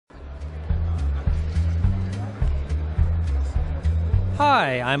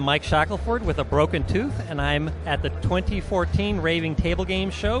Hi, I'm Mike Shackelford with a broken tooth, and I'm at the 2014 Raving Table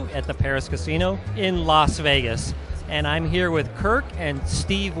Games Show at the Paris Casino in Las Vegas. And I'm here with Kirk and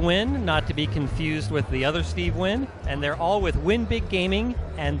Steve Wynn, not to be confused with the other Steve Wynn, and they're all with Win Big Gaming,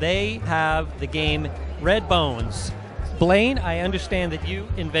 and they have the game Red Bones. Blaine, I understand that you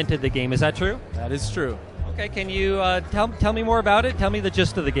invented the game. Is that true? That is true. Okay, can you tell me more about it? Tell me the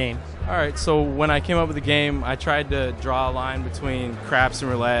gist of the game. All right, so when I came up with the game, I tried to draw a line between craps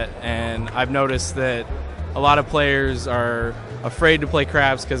and roulette, and I've noticed that a lot of players are afraid to play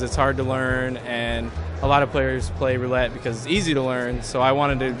craps because it's hard to learn, and a lot of players play roulette because it's easy to learn, so I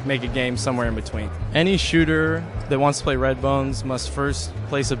wanted to make a game somewhere in between. Any shooter that wants to play Red Bones must first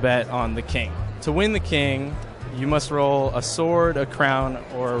place a bet on the king. To win the king, you must roll a sword, a crown,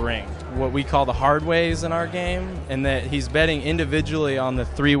 or a ring. What we call the hard ways in our game, and that he's betting individually on the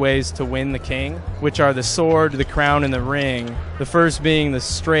 3 ways to win the king, which are the sword, the crown, and the ring. The first being the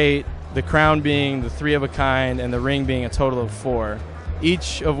straight, the crown being the 3 of a kind, and the ring being a total of 4.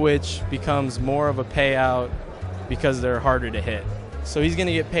 Each of which becomes more of a payout because they're harder to hit. So he's going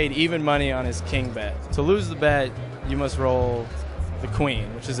to get paid even money on his king bet. To lose the bet, you must roll the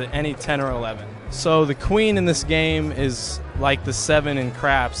queen, which is at any 10 or 11. So the queen in this game is like the 7 in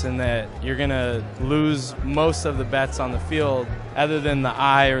craps in that you're going to lose most of the bets on the field other than the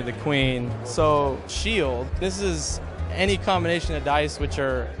eye or the queen. So shield, this is any combination of dice which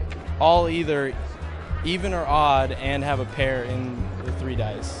are all either even or odd and have a pair in the 3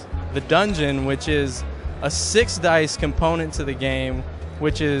 dice. The dungeon, which is a 6 dice component to the game,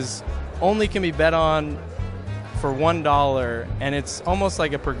 which is only can be bet on for $1, and it's almost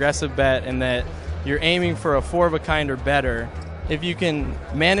like a progressive bet in that you're aiming for a 4 of a kind or better. If you can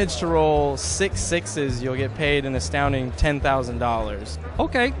manage to roll 6 sixes, you'll get paid an astounding $10,000.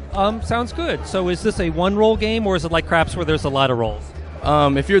 Okay, sounds good. So is this a one-roll game, or is it like craps where there's a lot of rolls?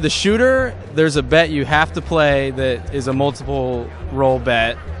 If you're the shooter, there's a bet you have to play that is a multiple roll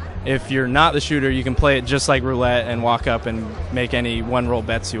bet. If you're not the shooter, you can play it just like roulette and walk up and make any one-roll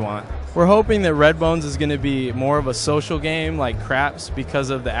bets you want. We're hoping that Red Bones is going to be more of a social game like craps because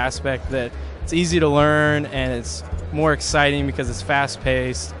of the aspect that it's easy to learn and it's more exciting because it's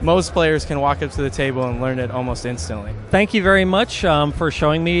fast-paced. Most players can walk up to the table and learn it almost instantly. Thank you very much for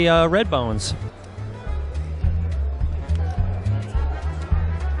showing me Red Bones.